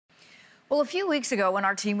Well, a few weeks ago, when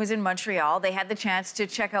our team was in Montreal, they had the chance to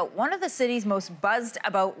check out one of the city's most buzzed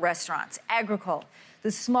about restaurants, Agrikol.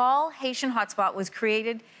 The small Haitian hotspot was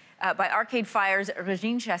created by Arcade Fire's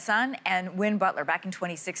Regine Chasson and Win Butler back in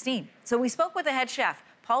 2016. So we spoke with the head chef,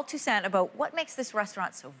 Paul Toussaint, about what makes this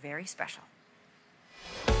restaurant so very special.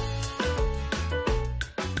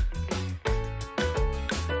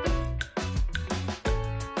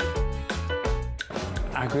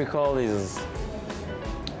 Agrikol is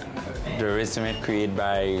the restaurant created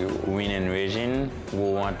by Win and Regine,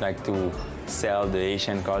 who want to sell the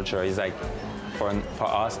Haitian culture. It's like for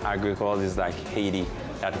us, Agrikol is like Haiti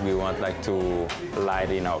that we want to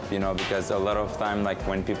lighten up, because a lot of time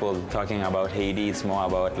when people talking about Haiti, it's more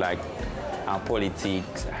about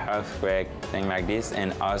politics, earthquake, thing like this,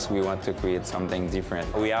 and us, we want to create something different.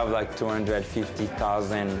 We have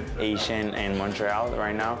 250,000 Haitian in Montreal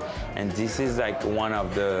right now, and this is one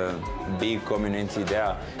of the big community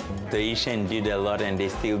there. The Haitian did a lot, and they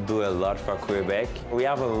still do a lot for Quebec. We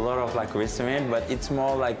have a lot of restaurant, but it's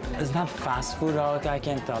more it's not fast food out, I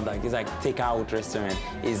can tell. It's takeout restaurant.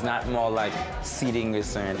 It's not more seating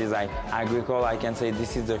restaurant. It's Agrikol, I can say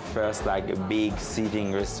this is the first big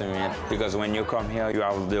seating restaurant, because when you come here, you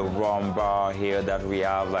have the warm bar here that we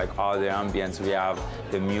have, all the ambience, we have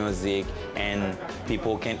the music, and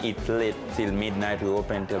people can eat late till midnight. We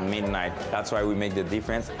open till midnight. That's why we make the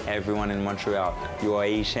difference. Everyone in Montreal, you are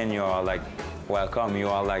Asian, you are welcome. You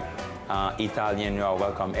are Italian, you are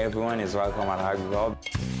welcome. Everyone is welcome at Agrikol.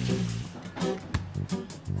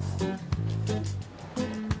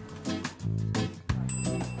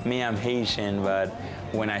 Me, I'm Haitian, but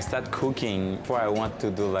when I start cooking, before I want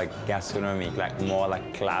to do gastronomy, more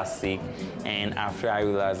classic, and after I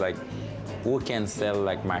realized who can sell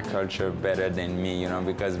my culture better than me,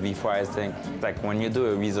 because before I think when you do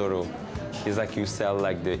a risotto, it's you sell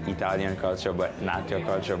the Italian culture but not your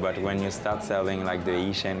culture. But when you start selling the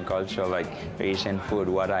Asian culture, Asian food,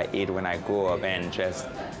 what I eat when I go up, and just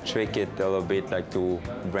trick it a little bit to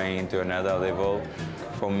bring it to another level.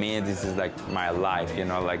 For me, this is my life,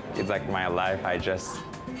 it's my life. I just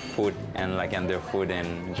put in the food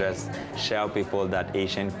and just show people that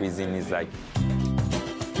Asian cuisine is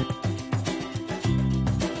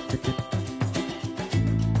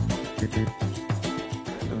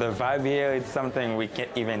The vibe here is something we can't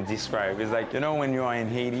even describe. It's when you are in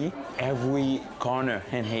Haiti, every corner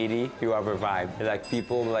in Haiti, you have a vibe.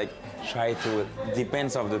 People try to,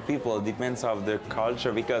 depends of the people, depends of the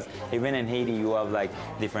culture, because even in Haiti, you have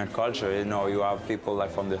different culture. You have people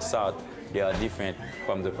from the south, they are different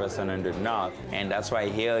from the person in the north. And that's why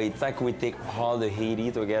here, it's we take all the Haiti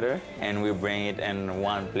together and we bring it in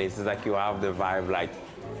one place. It's you have the vibe,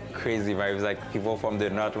 crazy vibes. People from the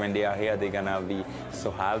north, when they are here, they're gonna be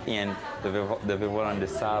so happy, and the people on the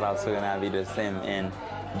south also gonna be the same. And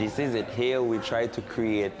this is it. Here we try to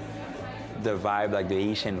create the vibe, the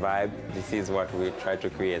Asian vibe. This is what we try to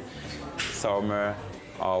create. Summer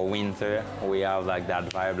or winter, we have that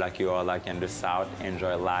vibe, you are in the south,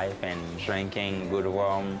 enjoy life and drinking good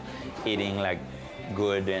warm, eating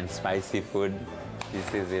good and spicy food.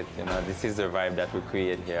 This is it, this is the vibe that we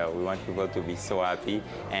create here. We want people to be so happy,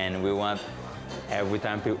 and we want every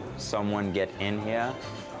time someone get in here,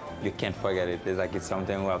 you can't forget it. It's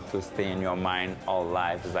something you have to stay in your mind all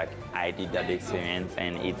life. It's I did that experience,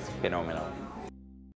 and it's phenomenal.